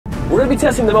be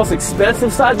testing the most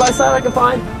expensive side-by-side I can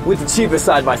find with the cheapest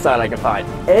side-by-side I can find.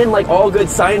 And like all good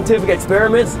scientific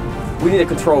experiments, we need a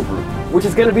control group, which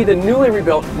is going to be the newly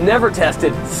rebuilt, never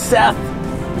tested Seth,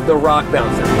 the Rock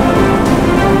Bouncer.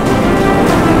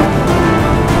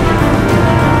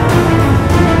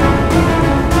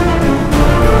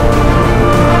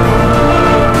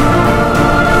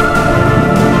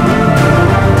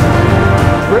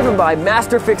 Driven by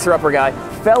master fixer-upper guy,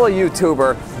 fellow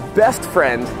YouTuber, best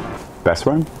friend,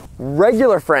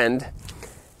 regular friend,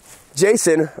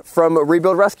 Jason from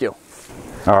Rebuild Rescue.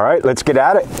 All right, let's get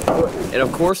at it. And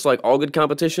of course, like all good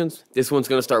competitions, this one's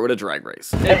gonna start with a drag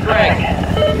race. Hey Greg.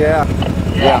 Yeah.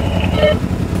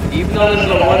 Even though this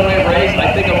is a one-way race,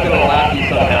 I think I'm gonna lap you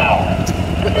somehow.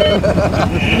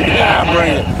 Yeah,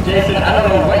 bring it. Jason, I don't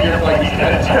know what your bike is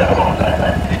gonna do.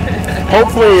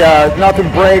 Hopefully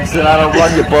nothing breaks and I don't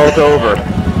run you both over.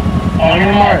 On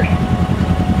your mark.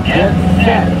 Get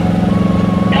set.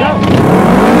 Go.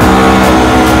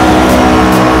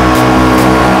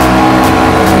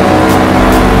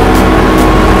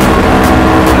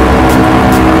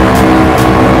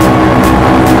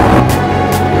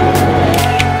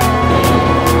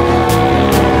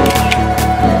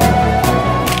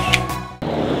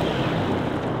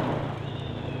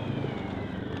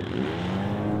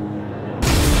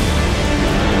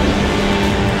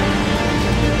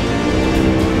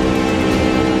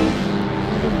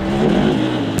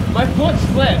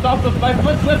 My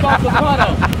foot slipped off the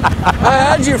pedal. I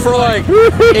had you for like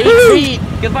 8 feet.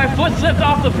 Because my foot slipped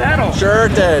off the pedal. Sure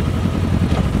did.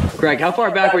 Greg, how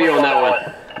far back were you on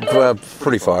that one?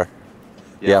 Pretty far.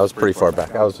 Yeah, I was pretty far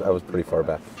back. I was pretty far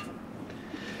back.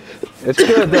 It's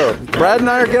good though. Brad and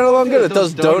I are getting along good. It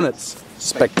does donuts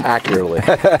spectacularly.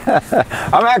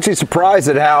 I'm actually surprised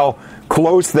at how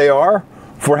close they are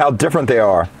for how different they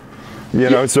are. You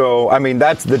know, so I mean,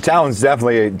 that's the challenge.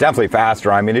 Definitely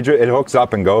faster. I mean, it hooks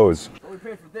up and goes. When we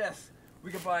paid for this,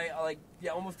 we could buy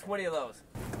almost 20 of those.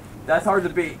 That's hard to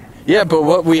beat. Yeah, but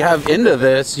what we have into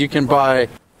this, you can buy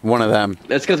one of them.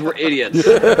 That's because we're idiots.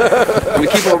 We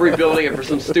keep on rebuilding it for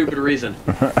some stupid reason.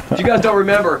 If you guys don't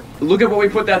remember, look at what we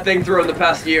put that thing through in the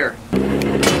past year.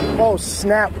 Oh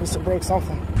snap! Must have broke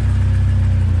something.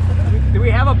 Do we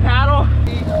have a paddle?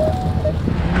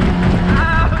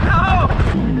 Ah, no!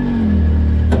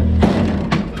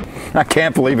 I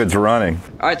can't believe it's running.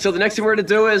 All right, so the next thing we're gonna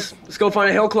do is let's go find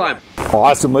a hill climb.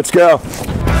 Awesome, let's go.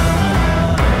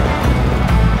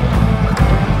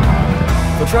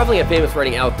 So traveling at Famous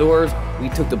Riding Outdoors, we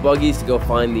took the buggies to go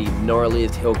find the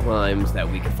gnarliest hill climbs that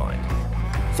we could find.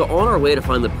 So on our way to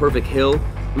find the perfect hill,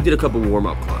 we did a couple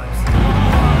warm-up climbs.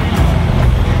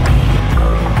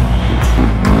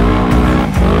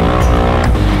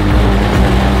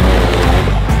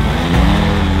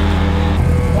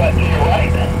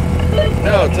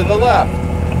 No, to the left.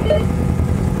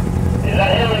 Is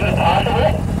that hill even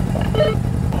possible?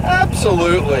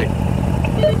 Absolutely.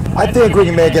 I think we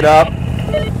can make it up.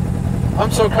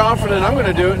 I'm so confident I'm going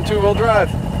to do it in two-wheel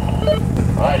drive.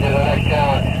 Alright, do the next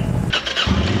challenge.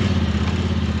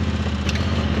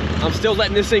 I'm still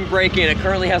letting this thing break in. It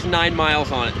currently has 9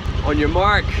 miles on it. On your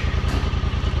mark,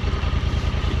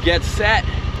 get set,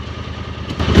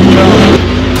 go.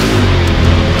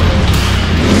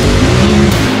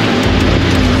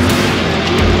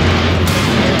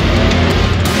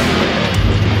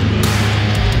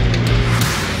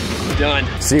 Done.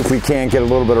 See if we can't get a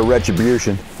little bit of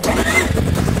retribution.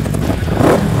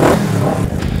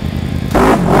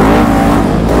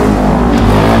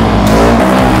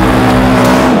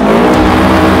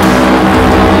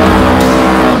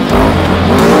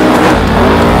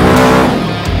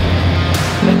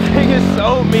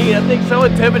 That thing's so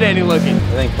intimidating looking.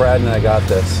 I think Brad and I got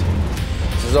this.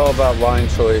 This is all about line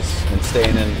choice and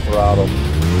staying in throttle.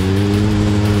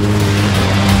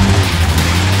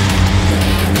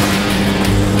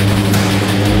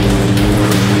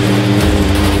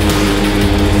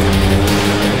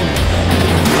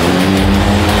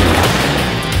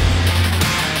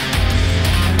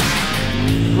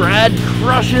 Brad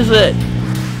crushes it.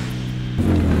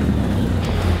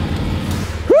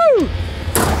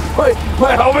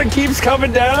 My helmet keeps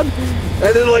coming down,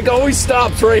 and it like always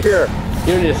stops right here.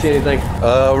 You don't need to see anything.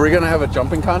 We're gonna have a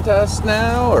jumping contest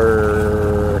now,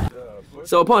 or?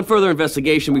 So upon further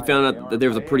investigation, we found out that there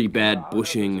was a pretty bad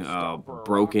bushing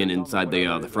broken inside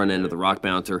the front end of the rock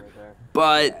bouncer.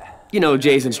 But, you know,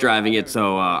 Jason's driving it,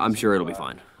 so I'm sure it'll be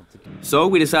fine. So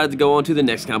we decided to go on to the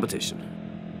next competition.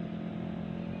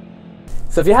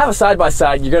 So if you have a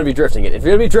side-by-side, you're gonna be drifting it. If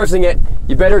you're gonna be drifting it,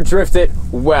 you better drift it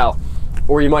well,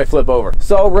 or you might flip over.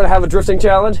 So we're gonna have a drifting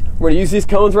challenge. We're gonna use these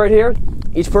cones right here.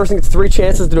 Each person gets 3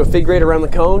 chances to do a figure 8 around the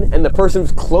cone, and the person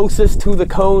who's closest to the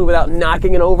cone without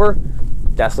knocking it over,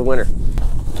 that's the winner.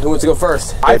 Who wants to go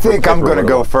first? I think I'm going to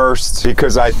go first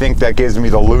because I think that gives me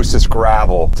the loosest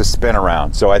gravel to spin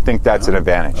around. So I think that's an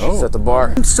advantage. Set the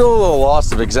bar. I'm still a little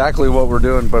lost of exactly what we're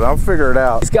doing, but I'll figure it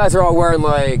out. These guys are all wearing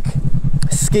like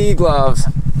ski gloves.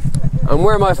 I'm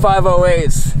wearing my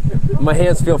 508s. My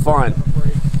hands feel fine.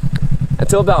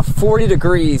 Until about 40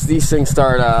 degrees, these things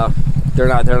start. They're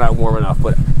not warm enough,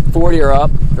 but 40 or up,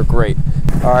 they're great.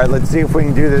 All right, let's see if we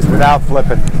can do this without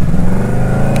flipping.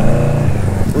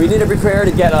 We need to prepare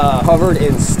to get covered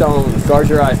in stones. Guard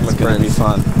your eyes, my friends. It's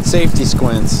gonna be fun. Safety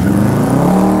squints.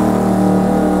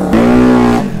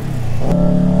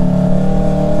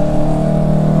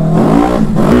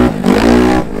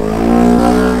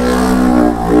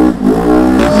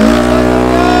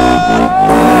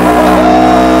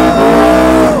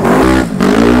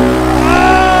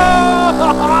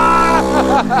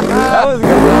 That was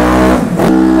good.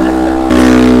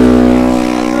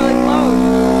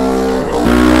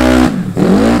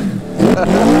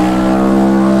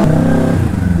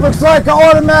 Looks like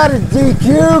automatic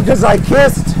DQ because I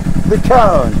kissed the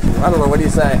cone. I don't know, what do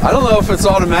you say? I don't know if it's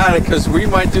automatic because we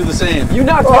might do the same. You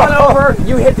knocked one over,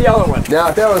 you hit the other one. Now,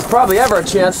 if there was probably ever a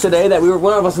chance today that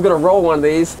one of us was gonna roll one of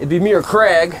these, it'd be me or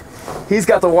Craig. He's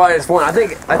got the widest one. I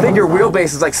think your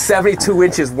wheelbase is like 72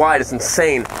 inches wide. It's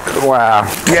insane. Wow.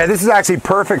 Yeah, this is actually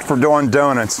perfect for doing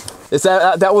donuts. It's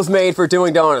that was made for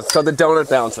doing donuts. It's called the donut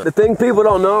bouncer. The thing people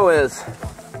don't know is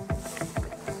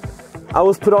I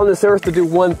was put on this earth to do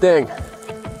one thing, and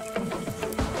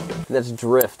that's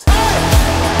drift.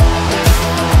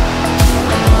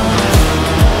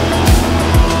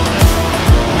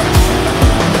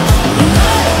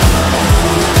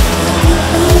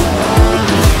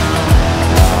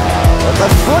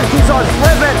 He's on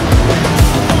flipping.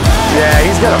 Yeah,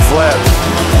 he's gonna flip.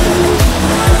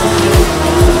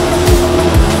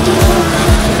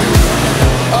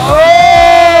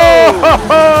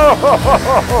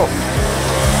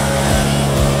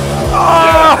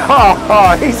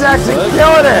 Oh, he's actually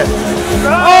killing it.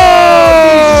 Oh!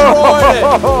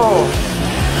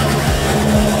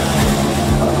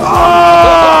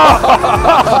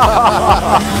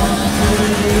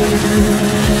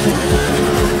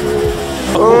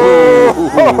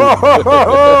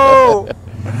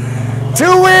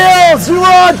 2 wheels! You were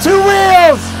on 2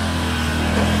 wheels!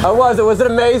 How was it? Was it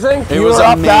amazing? It was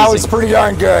Up, amazing. that was pretty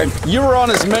darn good. You were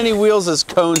on as many wheels as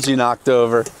cones you knocked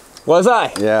over. Was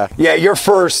I? Yeah. Yeah, your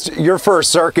first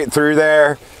circuit through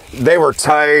there, they were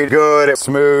tight, good,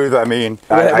 smooth. I mean,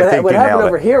 I think what you happened nailed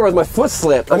over it. here was my foot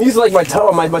slipped. I'm using like my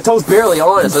toe. My toe's barely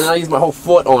on it, so then I use my whole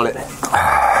foot on it.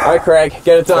 All right, Craig,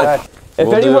 get it done. If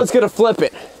We'll anyone's gonna flip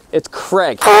it, it's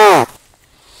Craig.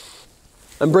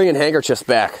 I'm bringing handkerchiefs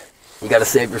back. You gotta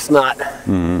save your snot. Look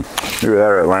at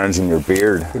that, it lands in your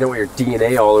beard. You don't want your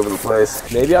DNA all over the place.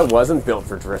 Maybe I wasn't built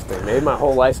for drifting. Maybe my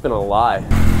whole life's been a lie.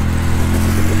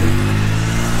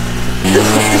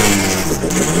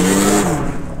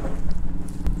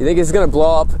 You think it's gonna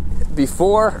blow up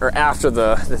before or after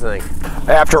the thing?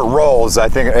 After it rolls, I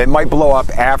think it might blow up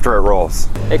after it rolls.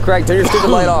 Hey Craig, turn your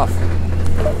stupid light off.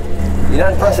 You're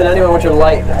not impressing anyone with your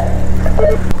light.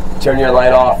 Turn your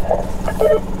light off.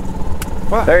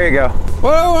 What? There you go.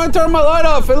 Well, I want to turn my light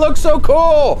off. It looks so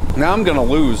cool. Now I'm gonna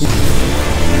lose.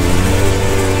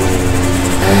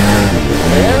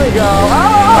 There we go.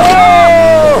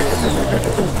 Oh!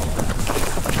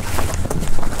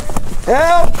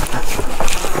 Help!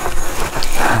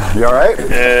 You all right?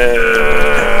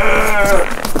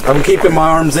 I'm keeping my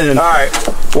arms in. All right.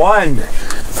 1,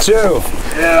 2.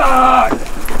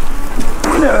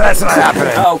 No, that's not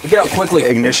happening. Oh, get out quickly.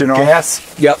 Ignition on. Gas.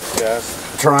 Yep.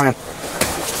 Gas. Trying.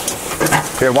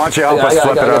 Here, why don't you help us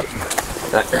flip it up?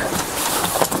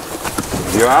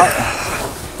 You out?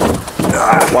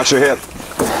 Watch your hip.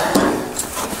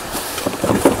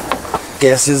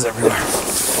 Gas is everywhere.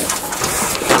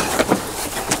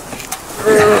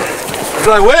 Did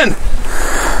I win?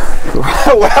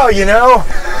 Well, you know,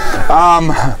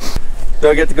 Do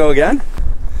I get to go again?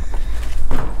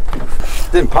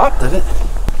 Didn't pop, did it?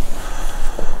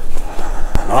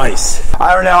 Nice.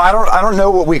 I don't know. I don't know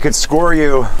what we could score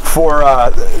you for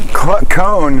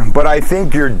cone, but I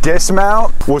think your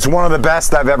dismount was one of the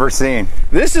best I've ever seen.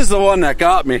 This is the one that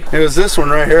got me. It was this one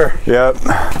right here. Yep.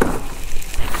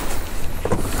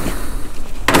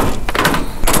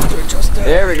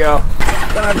 There we go.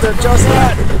 Gonna have to adjust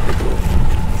that.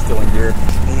 Still in gear.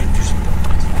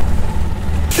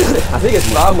 I think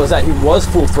his problem was that he was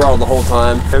full throttle the whole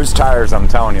time. Those tires, I'm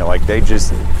telling you, like they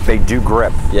do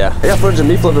grip. Yeah. I got footage of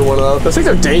me flipping one of those. Those things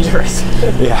are dangerous.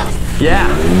 Yeah. Yeah.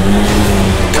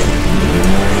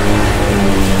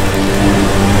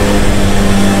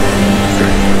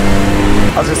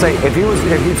 I was gonna say, if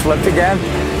he flipped again,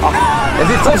 If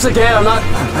he flips again, I'm not.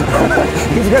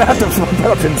 he's gonna have to flip it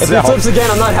up If he himself. flips again,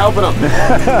 I'm not helping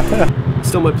him.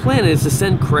 So my plan is to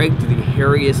send Craig to the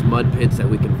hairiest mud pits that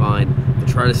we can find to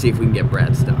try to see if we can get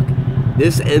Brad stuck.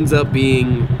 This ends up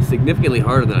being significantly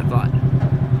harder than I thought.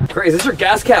 Craig, is this your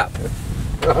gas cap?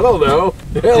 I don't know.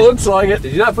 It looks like it.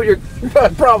 Did you not put your?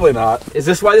 Probably not. Is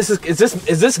this why this is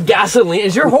this gasoline?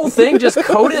 Is your whole thing just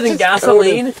coated in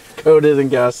gasoline? Coated in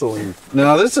gasoline.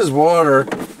 No, this is water,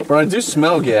 but I do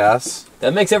smell gas.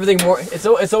 That makes everything more. It's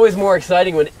always more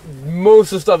exciting when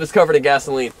most of the stuff is covered in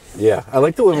gasoline. Yeah, I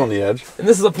like to live on the edge. And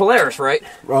this is a Polaris, right?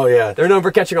 Oh yeah. They're known for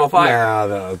catching on fire.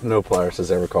 Nah, no Polaris has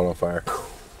ever caught on fire.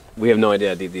 We have no idea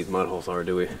how deep these mud holes are,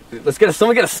 do we? Let's get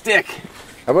someone get a stick.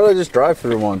 How about I just drive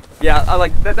through one? Yeah, I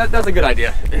like that. That's a good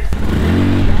idea.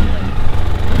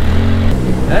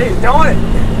 Hey, he's doing it.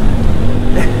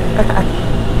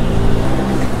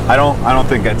 I don't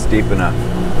think that's deep enough.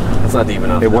 That's not deep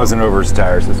enough. It wasn't over his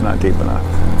tires. It's not deep enough.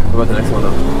 What about the next one,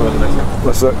 though? What about the next one?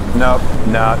 Let's look. No,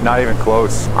 not even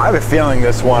close. I have a feeling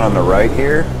this one on the right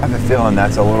here, I have a feeling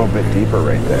that's a little bit deeper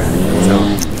right there. So,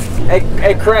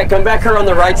 Hey, Craig, come back here on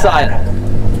the right side.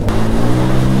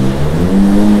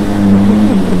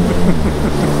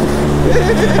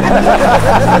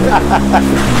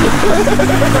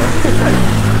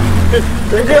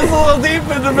 It gets a little deep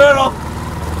in the middle.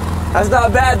 That's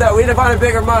not bad though. We need to find a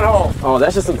bigger mud hole. Oh,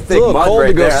 that's just some thick mud cold right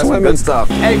to go there. That's some swimming. good stuff.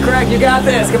 Hey, Craig, you got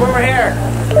this. Come over here.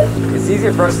 It's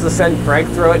easier for us to send Craig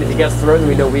through it. If he gets through it, then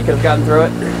we know we could have gotten through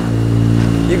it.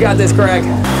 You got this, Craig.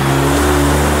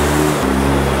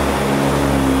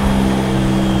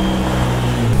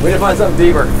 We need to find something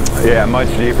deeper. yeah, much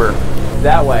deeper.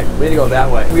 That way. We need to go that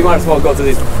way. We might as well go through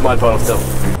these mud puddles still.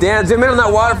 Dan, zoom in on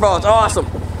that waterfall. It's awesome.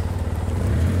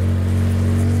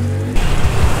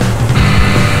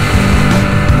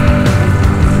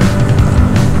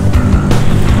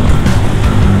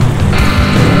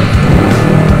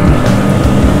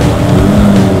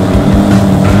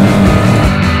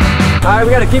 All right,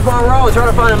 we gotta keep on rolling, trying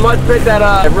to find a mud pit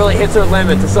that really hits our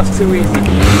limit. This stuff's too easy.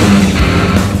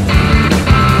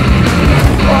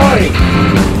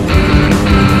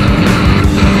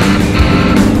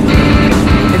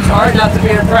 It's hard not to be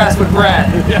impressed with Brad.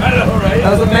 Yeah, I know, right?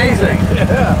 That was amazing.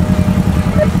 Yeah.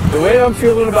 The way I'm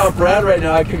feeling about Brad right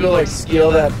now, I could go like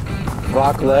scale that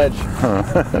rock ledge.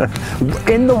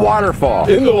 In the waterfall.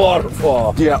 In the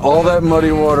waterfall. Yeah, all that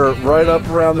muddy water right up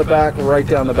around the back, right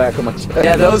down the back of my chest.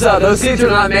 Yeah, those seats are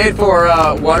not made for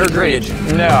water drainage.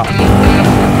 No.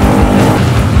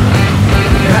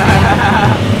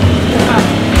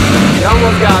 You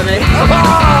almost got me.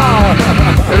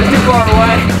 It was too far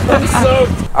away. I'm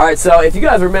soaked. All right, so if you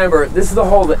guys remember, this is the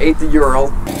hole that ate the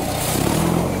Ural.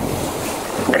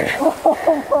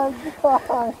 Oh my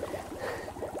god.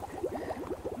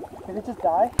 Did it just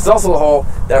die? It's also the hole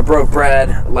that broke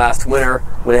Brad last winter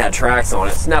when it had tracks on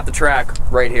it. Snapped the track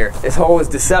right here. This hole is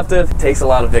deceptive, takes a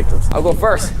lot of victims. I'll go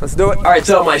first, let's do it. All right,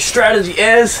 so my strategy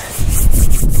is,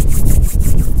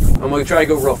 I'm gonna try to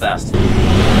go real fast.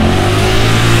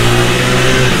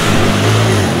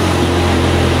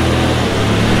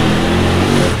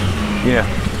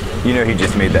 You know he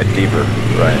just made that deeper,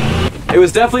 right? It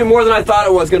was definitely more than I thought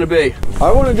it was gonna be.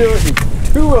 I want to do it in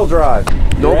two-wheel drive.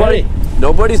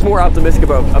 Nobody's more optimistic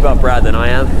about Brad than I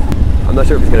am. I'm not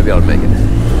sure if he's gonna be able to make it.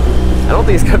 I don't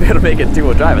think he's gonna be able to make it in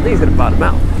two-wheel drive. I think he's gonna bottom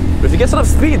out. But if he gets enough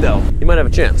speed though, he might have a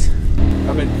chance.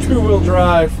 I'm in two-wheel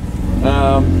drive.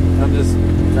 I'm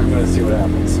gonna see what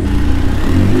happens.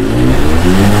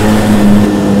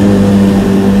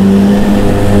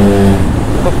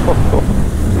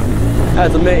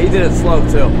 That's amazing. He did it slow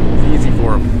too. It's easy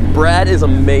for him. Brad is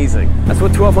amazing. That's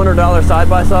what $1,200 side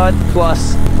by side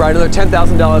plus probably another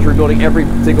 $10,000 rebuilding every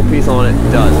single piece on it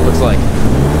does. It looks like.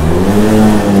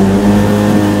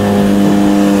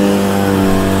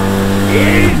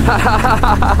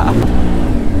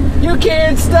 You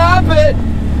can't stop it.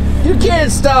 You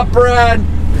can't stop Brad.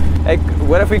 Hey,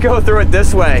 what if we go through it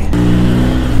this way?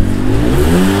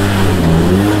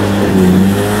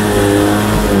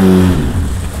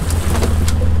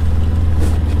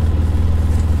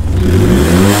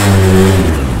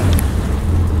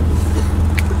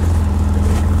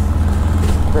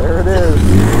 There it is.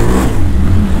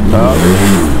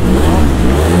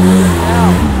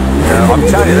 Yeah, I'm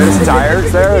telling you, those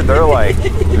tires there, they're like,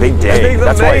 they dig.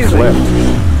 That's why he flipped.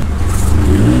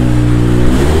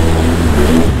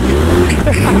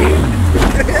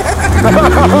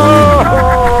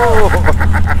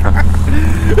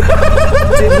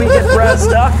 Did we get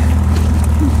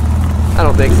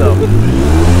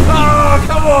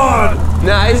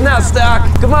stuck.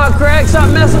 Come on, Craig, stop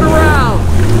messing around.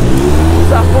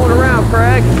 Stop fooling around,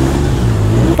 Craig.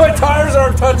 My tires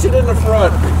aren't touching in the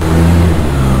front.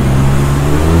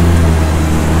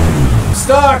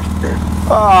 Stuck.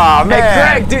 Oh, man.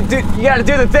 Hey, Craig, dude, you gotta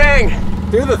do the thing.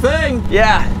 Do the thing?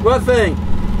 Yeah. What thing?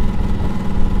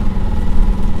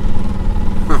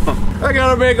 I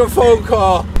gotta make a phone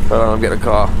call. Hold on, I'm getting a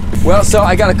call. Well, so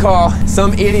I got a call.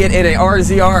 Some idiot in a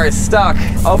RZR is stuck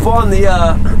up on the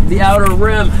outer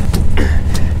rim.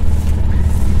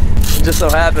 It just so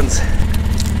happens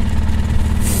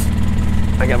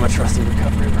I got my trusty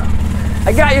recovery rope.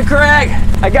 I got you, Craig.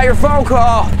 I got your phone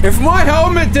call. If my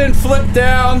helmet didn't flip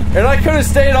down and I could have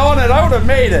stayed on it, I would have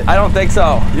made it. I don't think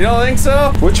so. You don't think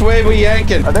so? Which way we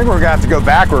yanking? I think we're gonna have to go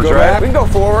backwards, Go right? back? We can go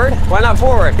forward. Why not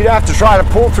forward? You'd have to try to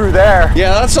pull through there.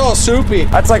 Yeah, that's all soupy.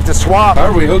 That's like the swamp. How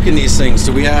are we hooking these things?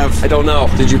 Do we have... I don't know.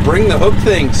 Did you bring the hook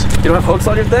things? You don't have hooks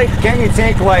on your thing? Can't you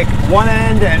take like one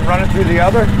end and run it through the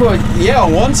other? Well, yeah,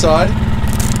 on one side.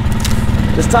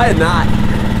 Just tie a knot.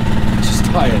 Just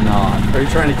tie a knot. Are you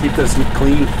trying to keep this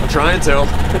clean? I'm trying to.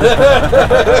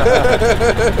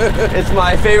 It's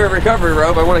my favorite recovery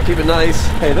rope. I want to keep it nice.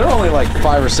 Hey, they're only like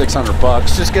 $500 or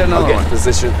 $600. Just get another one.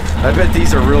 Position. I bet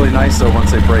these are really nice though once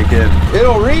they break in.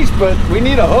 It'll reach, but we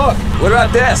need a hook. What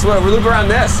about this? What, we loop around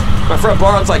this? My front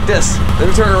bar's like this. Let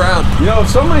me turn around. You know, if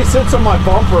somebody sits on my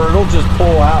bumper, it'll just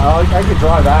pull out. I could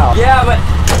drive out. Yeah, but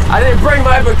I didn't bring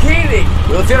my bikini.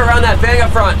 We'll fit around that thing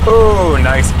up front. Ooh,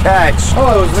 nice catch.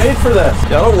 Oh, it was made for this.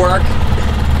 That'll work.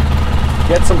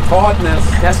 Get some tautness.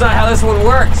 That's not how this one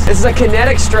works. This is a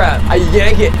kinetic strap. I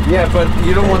yank it. Yeah, but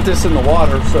you don't want this in the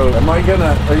water, so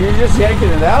are you just yanking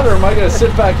it out, or am I gonna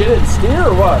sit back in it and steer,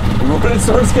 or what? When it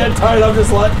starts getting tight, I'm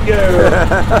just letting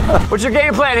go. What's your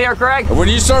game plan here, Craig? When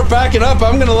you start backing up,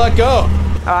 I'm gonna let go.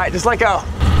 All right, just let go.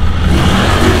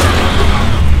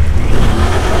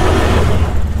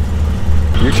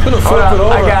 You're gonna flip it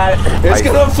over. I got it. It's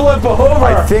gonna flip over.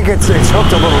 I think it's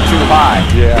hooked a little too high.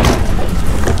 Yeah.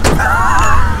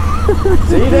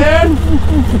 See, Dan?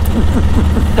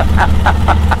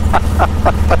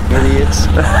 Idiots.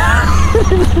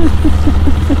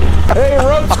 Hey,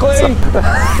 rope's clean.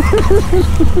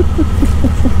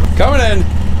 Coming in.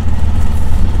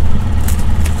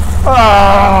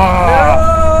 Oh!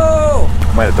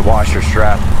 Might have to wash your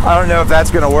strap. I don't know if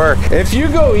that's gonna work. If you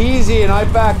go easy and I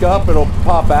back up, it'll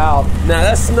pop out. Now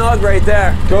that's snug right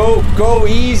there. Go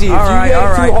easy. If you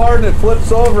get too hard and it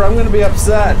flips over, I'm gonna be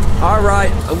upset. All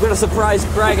right, I'm gonna surprise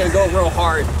Craig and go real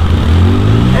hard.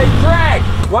 Hey, Craig,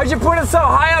 why'd you put it so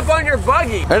high up on your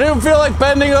buggy? I didn't feel like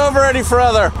bending over any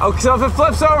further. Oh, so if it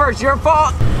flips over, it's your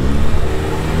fault?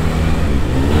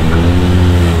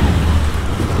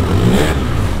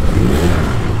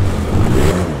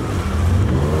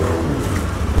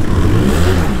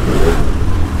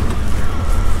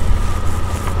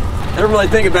 I don't really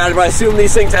think about it, but I assume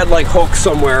these things had like hooks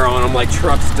somewhere on them, like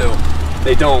trucks do.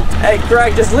 They don't. Hey,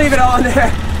 Craig, just leave it on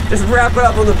there. Just wrap it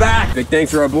up on the back. Big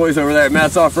thanks to our boys over there at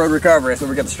Matt's Off-Road Recovery. That's where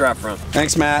we got the strap from.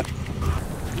 Thanks, Matt.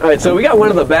 All right, so we got one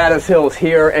of the baddest hills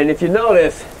here, and if you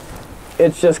notice,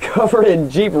 it's just covered in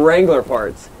Jeep Wrangler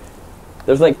parts.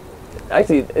 There's like,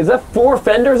 actually, is that 4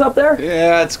 fenders up there?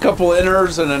 Yeah, it's a couple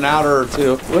inners and an outer or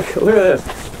two. Look at this.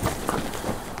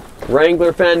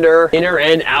 Wrangler fender, inner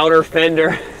and outer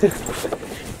fender.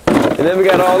 And then we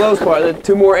got all those parts,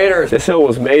 2 more inners. This hill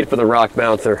was made for the rock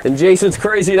bouncer, and Jason's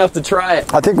crazy enough to try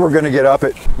it. I think we're gonna get up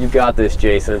it. You got this,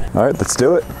 Jason. All right, let's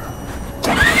do it.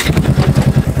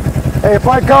 Hey, if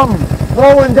I come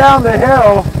rolling down the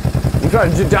hill. I'm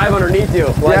trying to dive underneath you,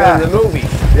 like in the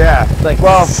movies. Yeah. Like,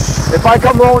 well, if I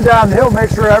come rolling down the hill, make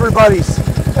sure everybody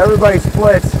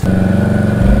splits.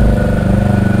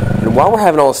 And while we're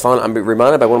having all this fun, I'm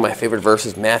reminded by one of my favorite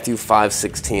verses, Matthew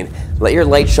 5:16. Let your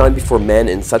light shine before men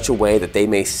in such a way that they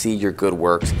may see your good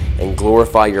works and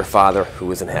glorify your Father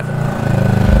who is in heaven.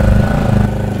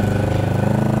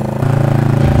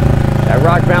 That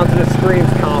rock bouncer just screams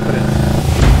confidence.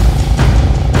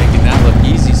 Making that look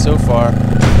easy so far.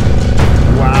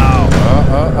 Wow.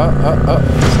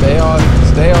 Stay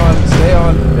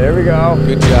on. There we go.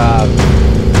 Good job.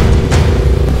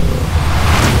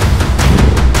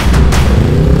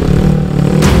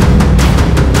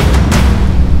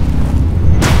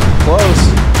 Close.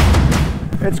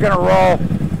 It's gonna roll.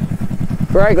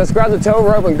 Greg, let's grab the tow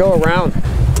rope and go around.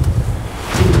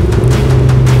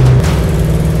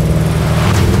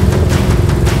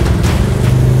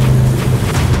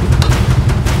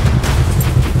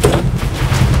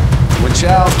 Watch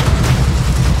out.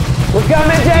 We're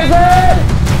coming, Jason!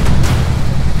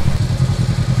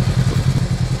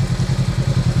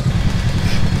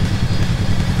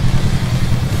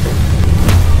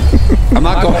 I'm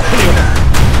not going anywhere.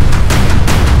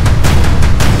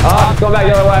 Go back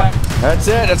the other way. That's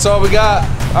it. That's all we got.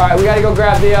 All right, we gotta go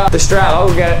grab the strap. I'll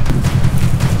go get it.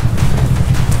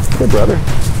 Hey, brother.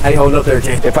 How you holding up there,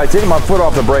 Jake? If I take my foot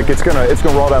off the brake, it's gonna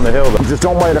roll down the hill. Though. Just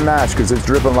don't light a match because it's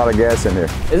dripping a lot of gas in here.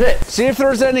 Is it? See if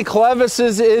there's any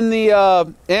clevises in the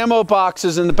ammo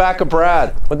boxes in the back of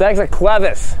Brad. What the heck's a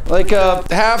clevis? Like a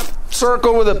half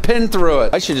circle with a pin through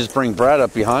it. I should just bring Brad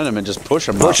up behind him and just push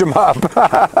him up. Push him up.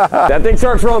 That thing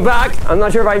starts rolling back. I'm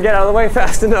not sure if I can get out of the way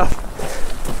fast enough.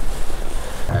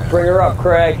 Bring her up,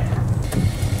 Craig.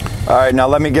 All right, now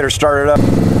let me get her started up.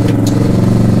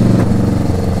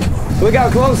 Look how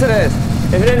close it is.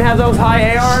 If it didn't have those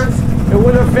high ARs, it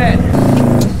wouldn't have fit.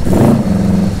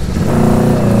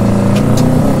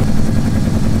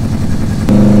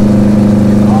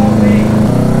 It's all me.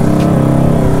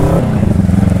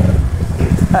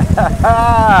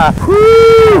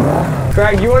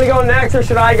 Craig, you want to go next or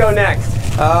should I go next?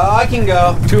 I can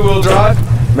go. Two-wheel drive.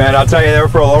 Man, I'll tell you, there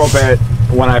for a little bit,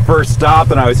 when I first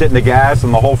stopped and I was hitting the gas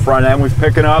and the whole front end was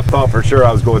picking up, thought for sure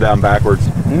I was going down backwards.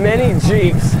 Many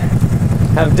Jeeps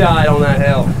have died on that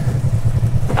hill.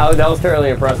 That was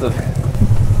fairly impressive.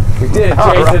 We did it,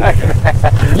 Jason. Right.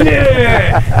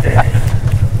 Yeah!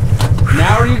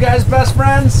 Now are you guys best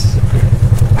friends?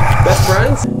 Best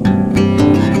friends?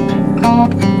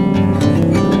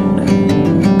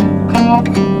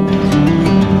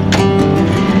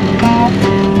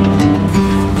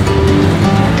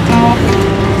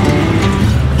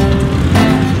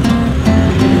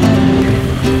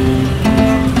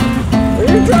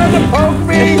 Trying to poke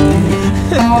me?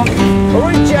 Are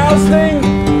we jousting?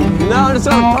 No, I'm just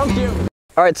trying to poke you.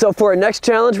 All right, so for our next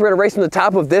challenge, we're gonna race from the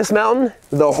top of this mountain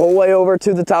the whole way over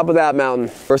to the top of that mountain.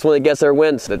 First one that gets there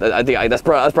wins. I think that's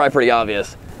probably pretty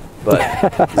obvious. But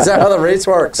Is that how the race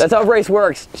works? that's how race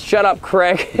works. Shut up,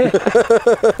 Craig. 3, 2,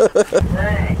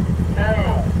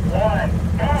 1,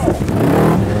 go!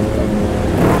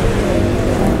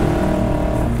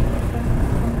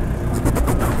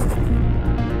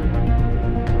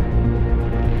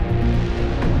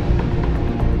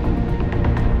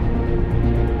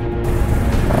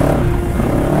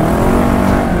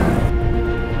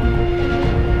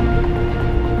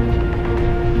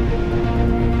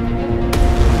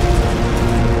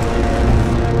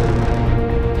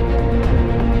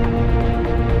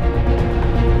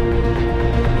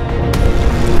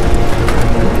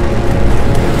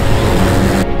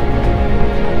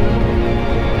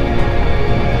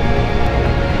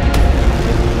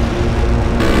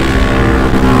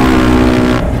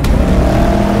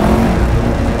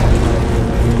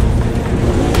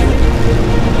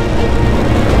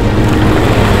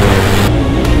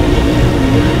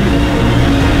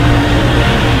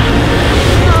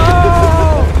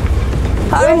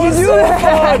 How did you?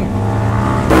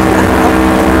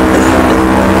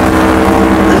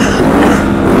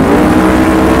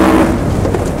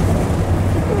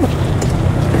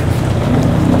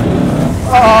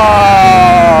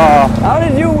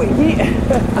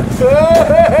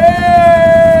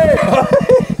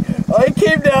 I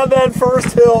came down that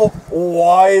first hill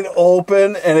wide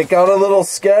open and it got a little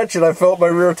sketch and I felt my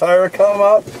rear tire come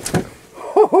up.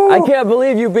 I can't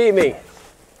believe you beat me.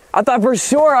 I thought for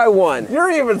sure I won.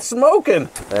 You're even smoking.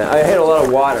 I hit a lot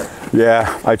of water.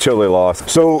 Yeah, I totally lost.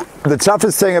 So the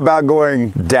toughest thing about going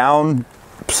down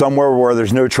somewhere where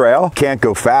there's no trail, can't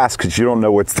go fast because you don't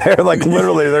know what's there. Like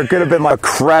literally there could have been like a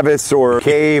crevice or a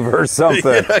cave or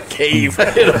something. A cave,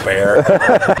 hit a bear.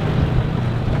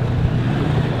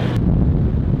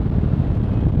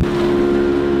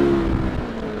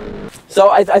 So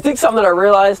I think something that I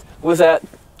realized was that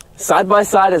side by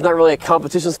side is not really a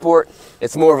competition sport.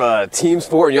 It's more of a team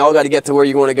sport, and you all got to get to where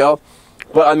you want to go.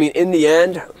 But I mean, in the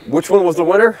end, which one was the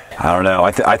winner? I don't know.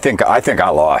 I think I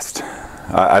lost.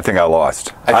 I think I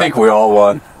lost. I think we all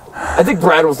won. I think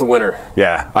Brad was the winner.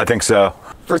 Yeah, I think so.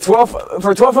 For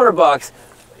 $1,200,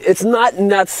 it's not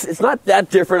nuts. It's not that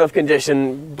different of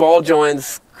condition. Ball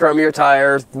joints, crummier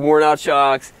tires, worn out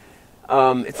shocks.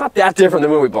 It's not that different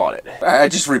than when we bought it. I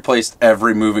just replaced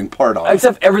every moving part on it.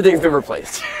 Except everything's been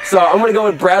replaced. So I'm going to go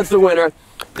with Brad's the winner.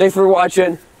 Thanks for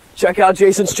watching. Check out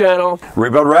Jason's channel.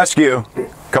 Rebuild Rescue.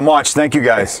 Come watch. Thank you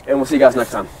guys. And we'll see you guys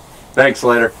next time. Thanks,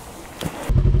 later.